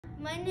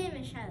My name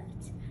is Charlotte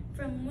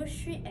from Moore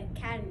Street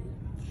Academy,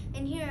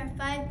 and here are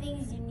 5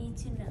 things you need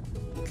to know.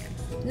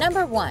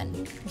 Number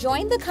 1,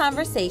 join the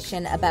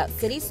conversation about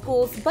City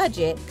Schools'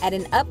 budget at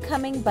an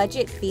upcoming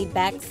budget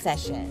feedback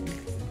session.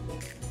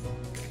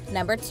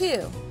 Number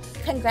 2,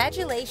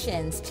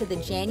 congratulations to the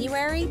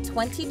January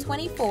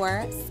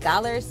 2024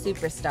 Scholar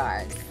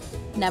Superstars.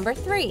 Number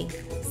 3,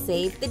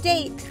 save the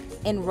date.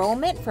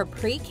 Enrollment for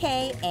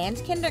pre-K and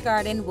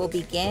kindergarten will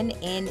begin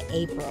in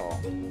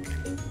April.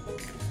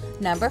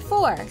 Number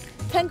 4,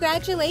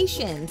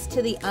 congratulations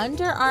to the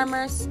Under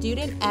Armour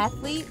Student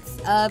Athletes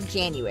of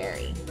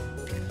January.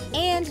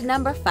 And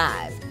number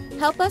 5,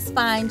 help us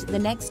find the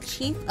next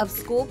Chief of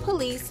School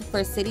Police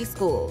for City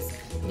Schools.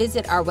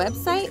 Visit our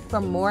website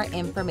for more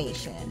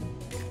information.